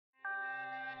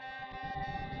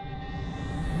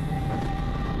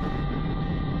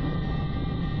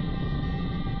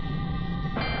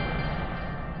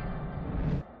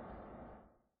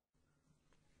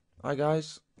Hi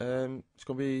guys, it's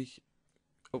going to be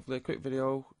hopefully a quick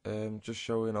video just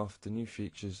showing off the new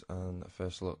features and a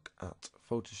first look at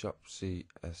Photoshop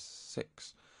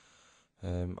CS6.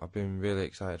 I've been really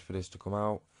excited for this to come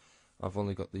out. I've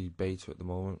only got the beta at the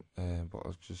moment, but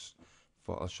I just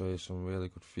thought I'll show you some really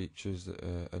good features that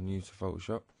are new to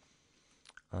Photoshop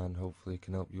and hopefully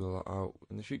can help you a lot out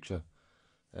in the future.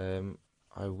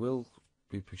 I will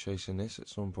be purchasing this at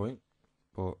some point,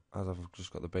 but as I've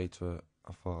just got the beta,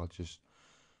 I thought I'll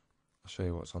show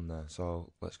you what's on there.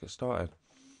 So let's get started.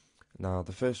 Now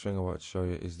the first thing I want to show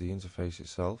you is the interface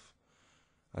itself.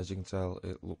 As you can tell,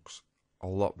 it looks a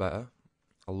lot better.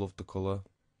 I love the colour,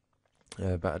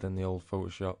 better than the old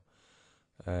Photoshop.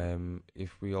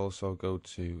 If we also go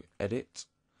to edit,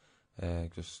 you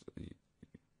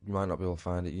might not be able to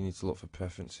find it. You need to look for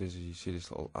preferences. You see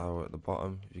this little arrow at the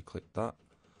bottom. If you click that,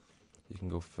 you can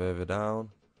go further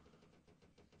down,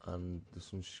 and there's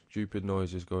some stupid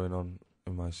noises going on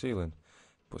in my ceiling,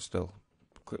 but still,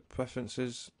 click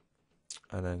preferences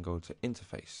and then go to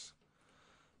interface.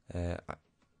 I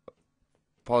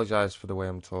apologise for the way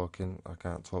I'm talking. I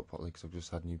can't talk properly because I've just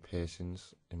had new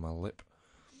piercings in my lip,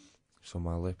 so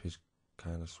my lip is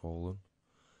kind of swollen.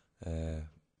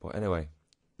 But anyway,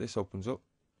 this opens up,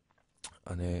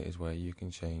 and here is where you can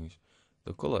change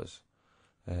the colours.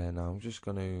 Now I'm just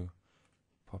going to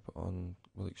pop it on.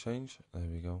 Will it change? There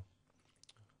we go.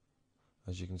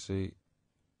 As you can see,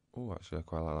 oh, actually I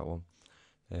quite like that one.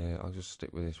 I'll just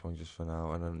stick with this one just for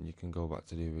now, and then you can go back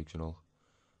to the original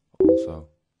also.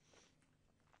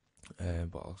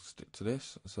 But I'll stick to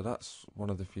this. So that's one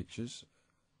of the features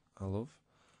I love.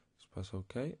 Just press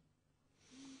OK.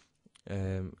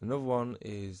 Another one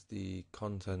is the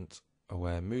content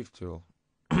aware move tool,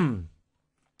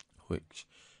 which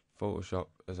Photoshop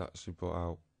has actually brought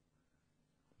out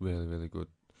really good.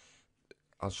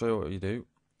 I'll show you what you do.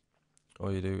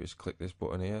 All you do is click this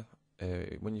button here.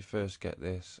 When you first get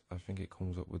this, I think it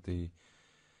comes up with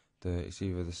it's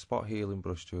either the spot healing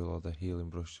brush tool or the healing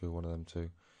brush tool, one of them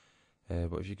two.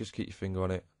 But if you just keep your finger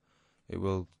on it, it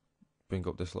will bring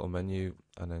up this little menu,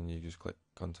 and then you just click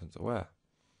content aware.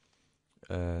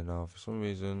 Now for some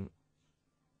reason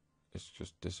it's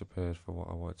just disappeared for what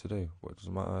I want to do, but it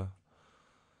doesn't matter.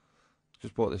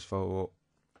 Just brought this photo up.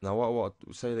 Now what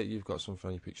say that you've got something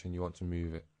on your picture and you want to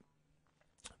move it.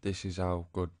 This is how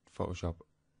good Photoshop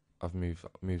I've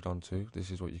moved on to. This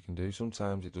is what you can do.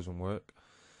 Sometimes it doesn't work,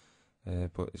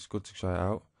 but it's good to try it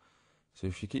out. So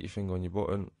if you keep your finger on your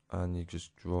button and you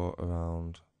just draw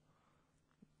around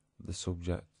the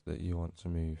subject that you want to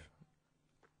move.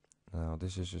 Now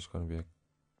this is just going to be a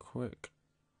quick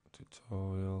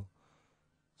tutorial,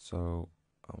 so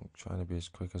I'm trying to be as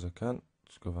quick as I can.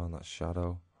 Just go around that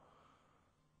shadow,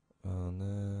 around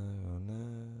there,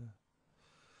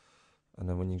 and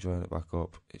then when you join it back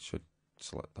up, it should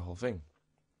select the whole thing.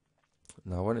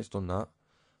 Now when it's done that,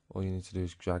 all you need to do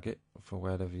is drag it for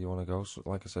wherever you want to go. So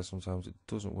like I said, sometimes it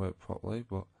doesn't work properly,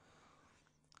 but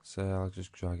say I'll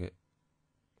just drag it,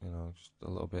 just a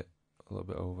little bit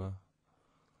over.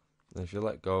 And if you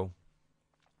let go,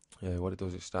 what it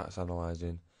does, it starts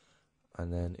analysing,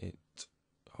 and then it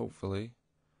hopefully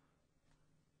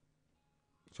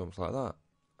jumps like that.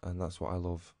 And that's what I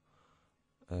love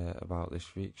about this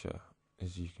feature,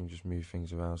 is you can just move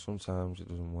things around. Sometimes it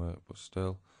doesn't work, but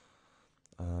still.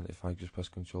 And if I just press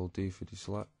Ctrl D for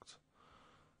deselect,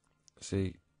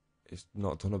 see, it's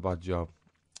not done a bad job.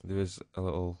 There is a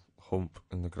little hump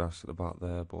in the grass at the back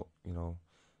there, but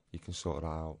you can sort that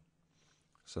out.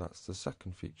 So that's the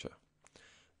second feature.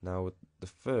 Now with the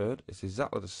third, it's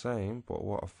exactly the same, but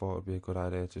what I thought would be a good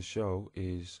idea to show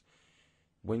is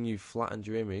when you flattened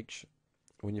your image,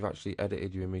 when you've actually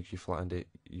edited your image, you flattened it,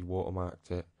 you watermarked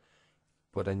it,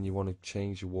 but then you want to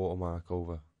change your watermark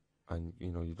over, and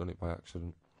you've done it by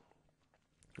accident.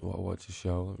 What I want to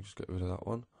show, let me just get rid of that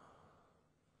one,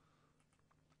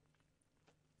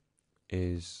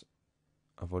 is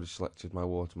I've already selected my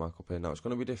watermark up here. Now it's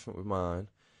going to be different with mine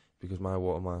because my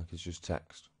watermark is just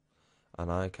text,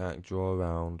 and I can't draw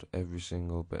around every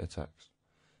single bit of text,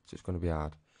 so it's going to be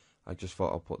hard. I just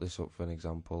thought I'll put this up for an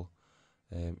example.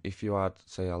 If you had,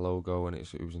 say, a logo and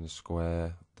it was in a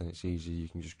square, then it's easy. You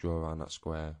can just draw around that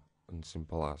square, and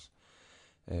simple as.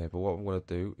 But what I'm going to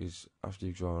do is, after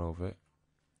you've drawn over it,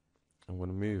 I'm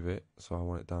going to move it so I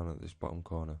want it down at this bottom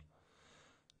corner.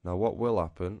 Now what will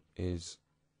happen is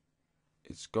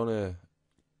the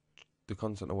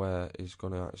content aware is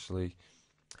going to actually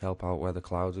help out where the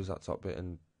clouds is, that top bit,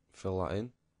 and fill that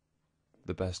in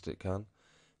the best it can.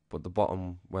 But the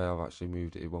bottom where I've actually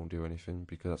moved it, it won't do anything,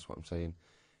 because that's what I'm saying.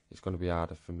 It's going to be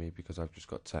harder for me because I've just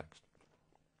got text.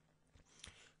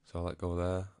 So I'll let go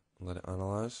there. and let it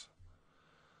analyze.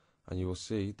 And you will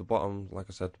see the bottom, like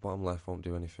I said, the bottom left won't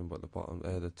do anything, but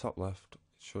the top left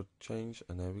should change,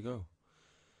 and there we go.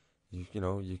 You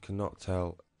know, you cannot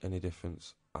tell any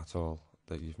difference at all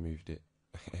that you've moved it,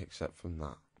 except from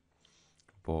that.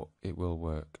 But it will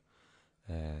work.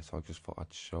 So I just thought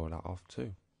I'd show that off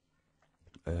too.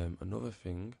 Another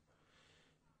thing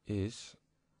is,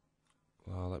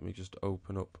 well, let me just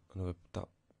open up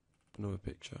another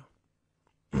picture.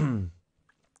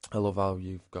 I love how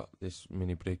you've got this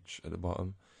mini bridge at the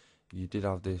bottom. You did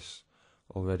have this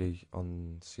already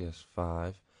on CS5,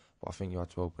 but I think you had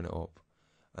to open it up.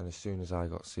 And as soon as I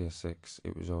got CS6,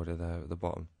 it was already there at the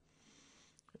bottom.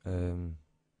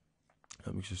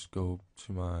 Let me just go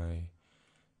to my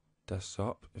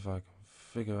desktop if I can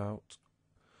figure out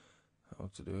how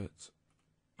to do it.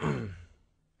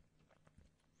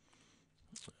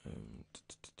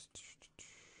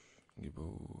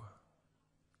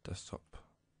 Desktop.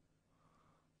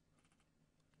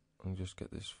 And just get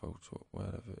this photo up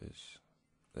wherever it is.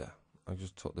 Yeah, I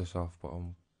just took this off, but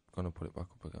I'm gonna put it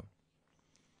back up again.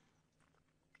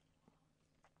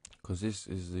 Because this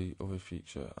is the other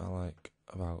feature I like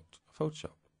about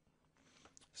Photoshop.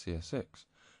 CS6.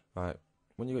 Right,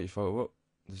 when you got your photo up,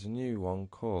 there's a new one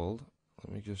called,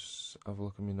 let me just have a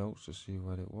look at my notes to see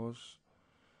what it was.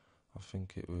 I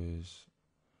think it was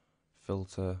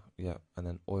filter, yeah, and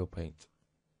then oil paint.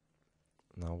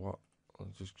 Now what,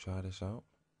 let's just try this out.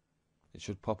 It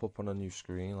should pop up on a new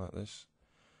screen like this.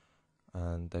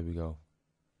 And there we go.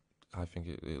 I think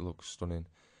it looks stunning.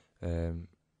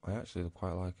 I actually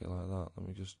quite like it like that. Let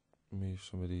me just move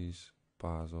some of these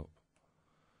bars up.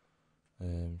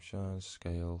 Shine,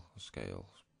 scale,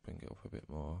 bring it up a bit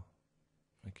more.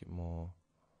 Make it more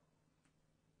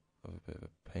of a bit of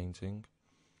a painting.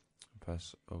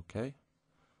 Press OK.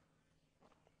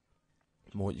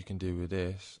 And what you can do with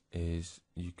this is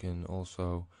you can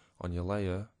also, on your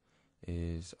layer,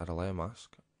 is add a layer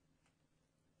mask.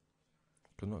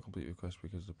 Could not complete request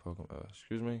because the program,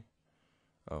 excuse me.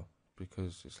 Oh,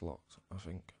 because it's locked, I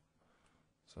think.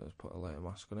 So let's put a layer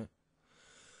mask on it.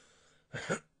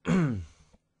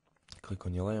 Click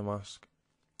on your layer mask,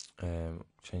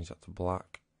 change that to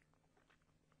black.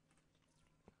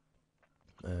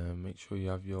 Make sure you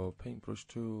have your paintbrush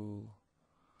tool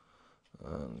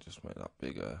and just make that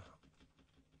bigger.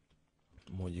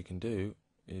 And what you can do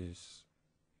is,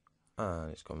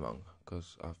 and it's gone wrong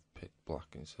because I've picked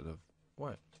black instead of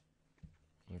white.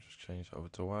 I'll just change that over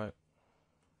to white.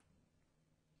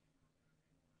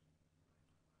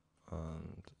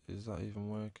 And is that even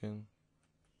working?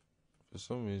 For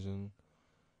some reason,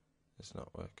 it's not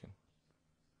working.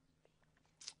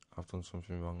 I've done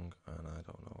something wrong and I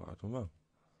don't know what I've done wrong.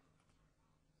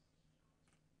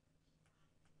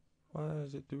 Why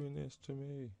is it doing this to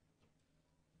me?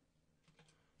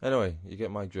 Anyway, you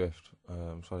get my drift.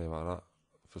 I'm sorry about that.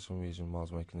 For some reason, while I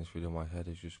was making this video, my head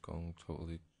has just gone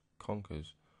totally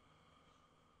conkers.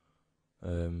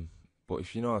 But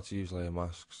if you know how to use layer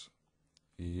masks,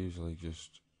 you usually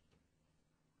just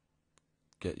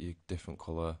get your different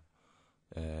colour,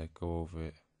 go over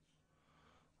it,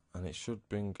 and it should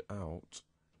bring out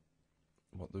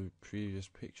what the previous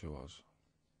picture was.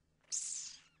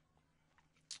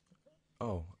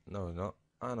 Oh, no, not.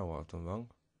 I know what I've done wrong.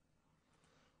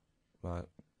 Right,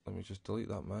 let me just delete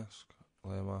that mask,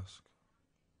 layer mask.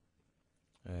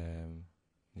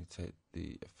 You take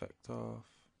the effect off.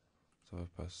 So I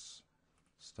press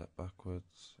step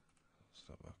backwards,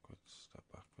 step backwards, step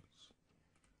backwards.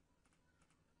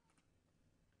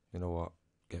 You know what?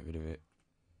 Get rid of it,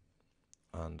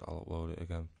 and I'll upload it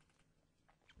again.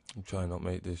 I'm trying not to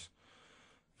make this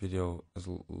video as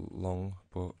long,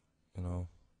 but you know,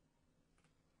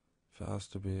 if it has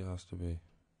to be, it has to be.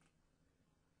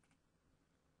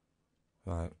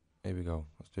 Right, here we go.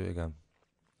 Let's do it again.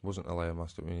 Wasn't a layer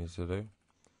mask that we need to do.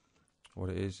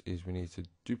 What it is we need to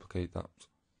duplicate that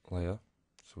layer,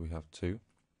 so we have two.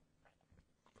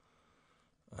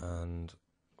 And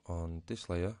on this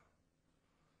layer,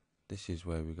 this is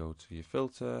where we go to your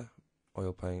filter,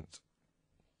 oil paint.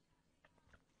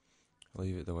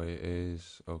 Leave it the way it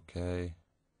is, okay.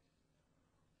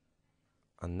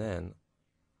 And then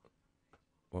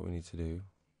what we need to do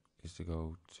is to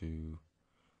go to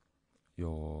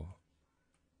your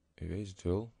eraser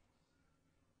tool.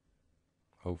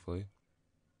 Hopefully.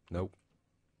 Nope.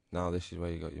 Now this is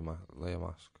where you got your layer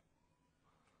mask.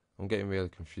 I'm getting really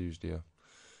confused here.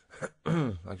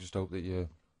 I just hope that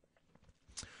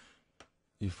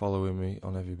you're following me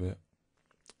on every bit.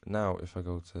 Now if I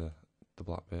go to the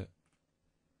black bit,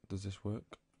 does this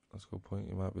work? Let's go point.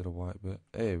 It might be the white bit.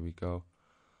 There we go.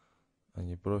 And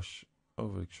you brush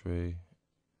over the tree.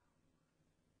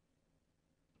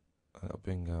 and it'll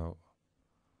bring out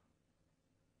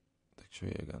the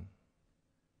tree again.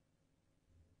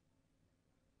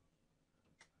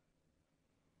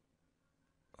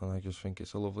 And I just think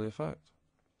it's a lovely effect.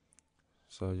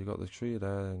 So you got the tree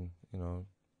there, and you know,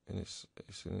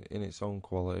 in its own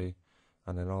quality,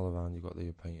 and then all around you got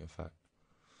the paint effect.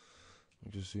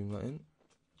 I'll just zoom that in,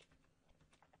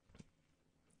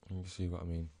 and you can see what I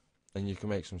mean. And you can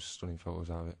make some stunning photos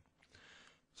out of it.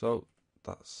 So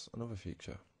that's another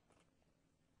feature.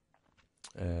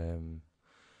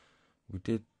 We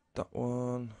did that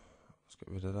one. Let's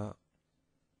get rid of that.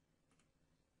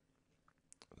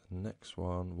 The next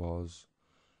one was,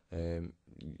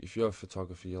 if you're a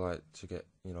photographer, you like to get,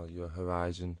 you know, your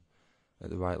horizon at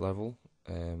the right level.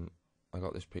 I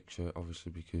got this picture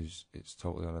obviously because it's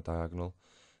totally on a diagonal.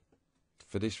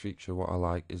 For this feature, what I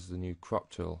like is the new crop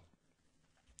tool.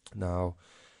 Now,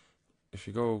 if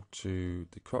you go to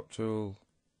the crop tool,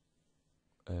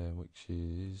 which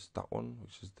is that one,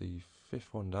 which is the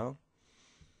 5th one down.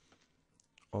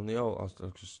 On the old,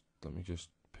 let me just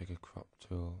pick a crop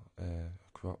tool,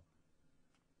 crop,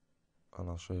 and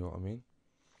I'll show you what I mean.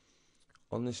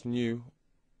 On this new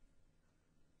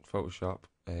Photoshop,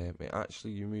 it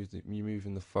actually you're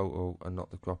moving the photo and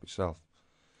not the crop itself.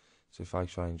 So if I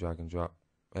try and drag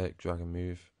and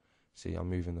move, see, I'm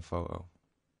moving the photo.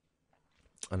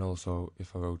 And also,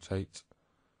 if I rotate,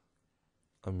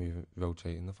 I'm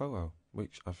rotating the photo,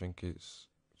 which I think is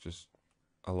just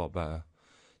a lot better.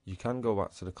 You can go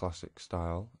back to the classic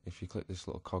style if you click this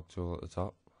little cog tool at the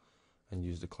top and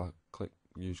use the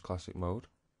use classic mode,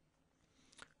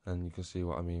 and you can see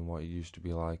what I mean. What it used to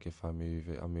be like if I move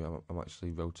it. I'm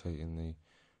actually rotating the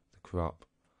crop,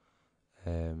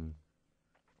 and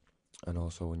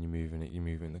also when you're moving it, you're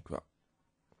moving the crop.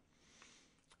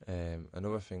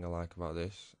 Another thing I like about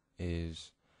this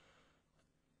is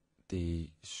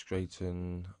the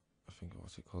straighten. I think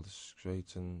what's it called? The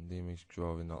straighten the image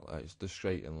drawing. Not that, it's the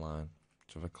straighten line.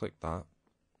 So if I click that,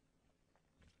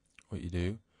 what you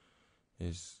do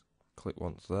is click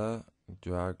once there,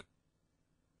 drag,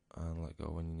 and let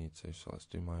go when you need to. So let's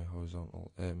do my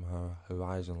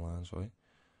horizon line, sorry,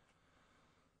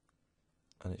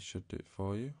 and it should do it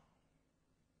for you.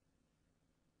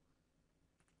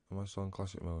 Am I still in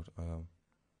classic mode? I am.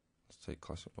 Let's take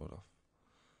classic mode off,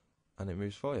 and it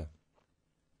moves for you.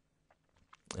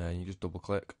 And you just double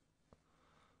click.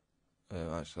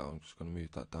 Actually, I'm just going to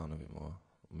move that down a bit more.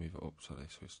 Move it up so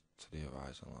it's to the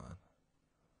horizon line.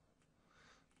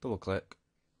 Double click,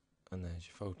 and there's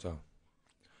your photo.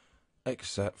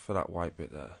 Except for that white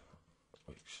bit there,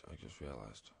 which I just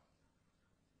realised.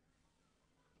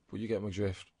 But you get my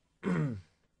drift. You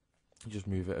just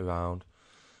move it around.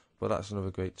 But that's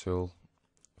another great tool.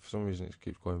 For some reason it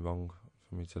keeps going wrong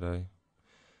for me today.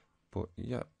 But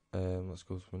yeah, let's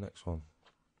go to the next one.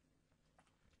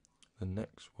 The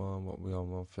next one, what we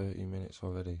on 30 minutes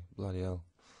already. Bloody hell.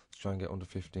 Let's try and get under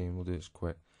 15, we'll do this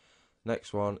quick.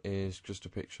 Next one is just a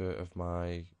picture of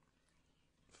my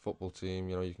football team.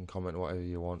 You know, you can comment whatever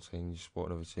you want saying you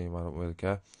support another team, I don't really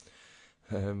care.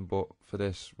 But for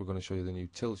this, we're going to show you the new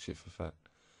tilt shift effect.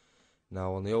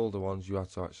 Now on the older ones you had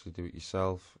to actually do it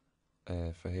yourself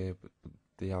for here, but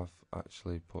they have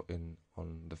actually put in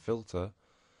on the filter.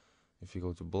 If you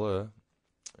go to blur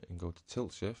and go to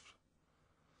tilt shift,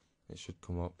 it should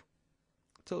come up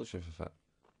tilt shift effect.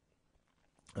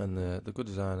 And the good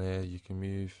design here, you can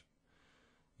move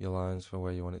your lines from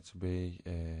where you want it to be.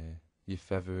 Your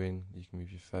feathering, you can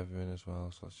move your feathering as well.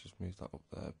 So let's just move that up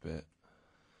there a bit.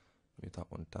 Move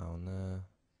that one down there.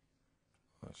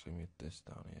 Actually move this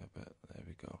down here a bit. There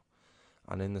we go.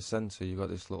 And in the centre you got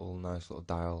this nice little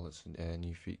dial. That's a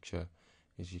new feature,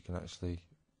 is you can actually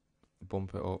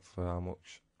bump it up for how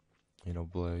much, you know,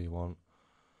 blur you want.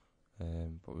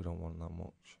 But we don't want that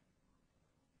much.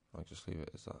 I'll just leave it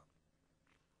as that.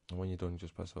 And when you're done,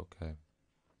 just press OK.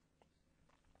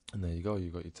 And there you go,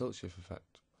 you've got your tilt shift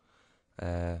effect.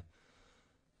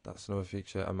 That's another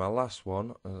feature. And my last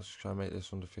one, let's try and make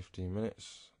this under 15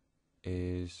 minutes,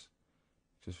 is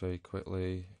just very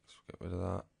quickly, let's get rid of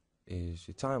that, is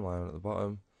your timeline at the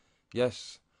bottom.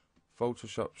 Yes,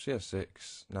 Photoshop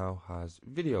CS6 now has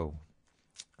video.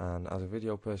 And as a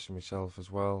video person myself,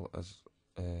 as well as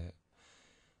a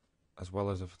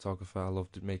photographer, I love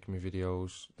making my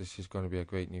videos. This is going to be a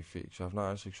great new feature. I've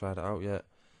not actually tried it out yet.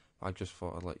 I just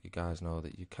thought I'd let you guys know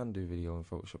that you can do video in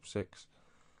Photoshop 6.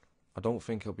 I don't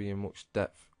think it'll be in much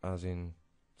depth as in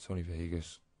Sony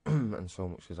Vegas and so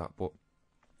much as that, but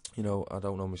you know, I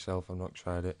don't know myself, I've not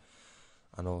tried it.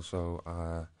 And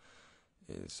also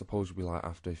it's supposed to be like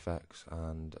After Effects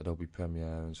and Adobe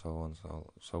Premiere and so on,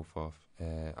 so forth.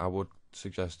 I would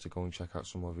suggest to go and check out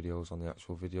some more videos on the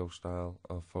actual video style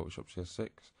of Photoshop CS6,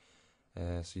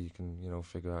 so you can, you know,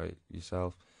 figure out it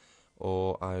yourself.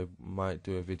 Or I might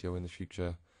do a video in the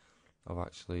future of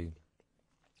actually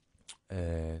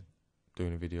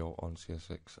doing a video on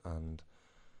CS6 and,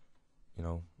 you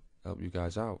know, help you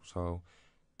guys out. So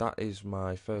that is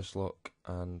my first look,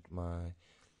 and my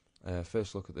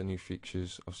first look at the new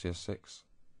features of CS6,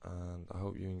 and I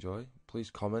hope you enjoy. Please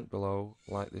comment below,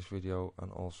 like this video,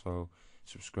 and also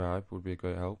subscribe would be a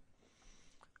great help.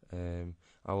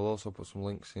 I will also put some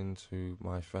links into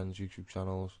my friends' YouTube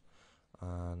channels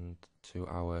and to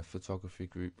our photography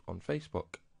group on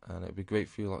Facebook, and it'd be great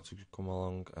for you lot to come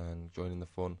along and join in the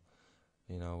fun.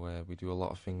 You know, we do a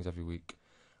lot of things every week.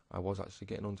 I was actually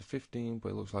getting under 15, but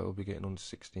it looks like we'll be getting under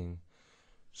 16.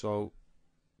 So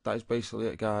that is basically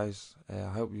it, guys. I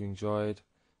hope you enjoyed.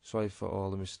 Sorry for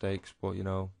all the mistakes, but you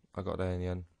know, I got there in the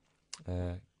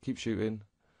end. Keep shooting,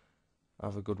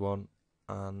 have a good one,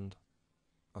 and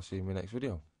I'll see you in my next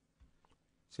video.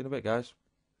 See you in a bit, guys.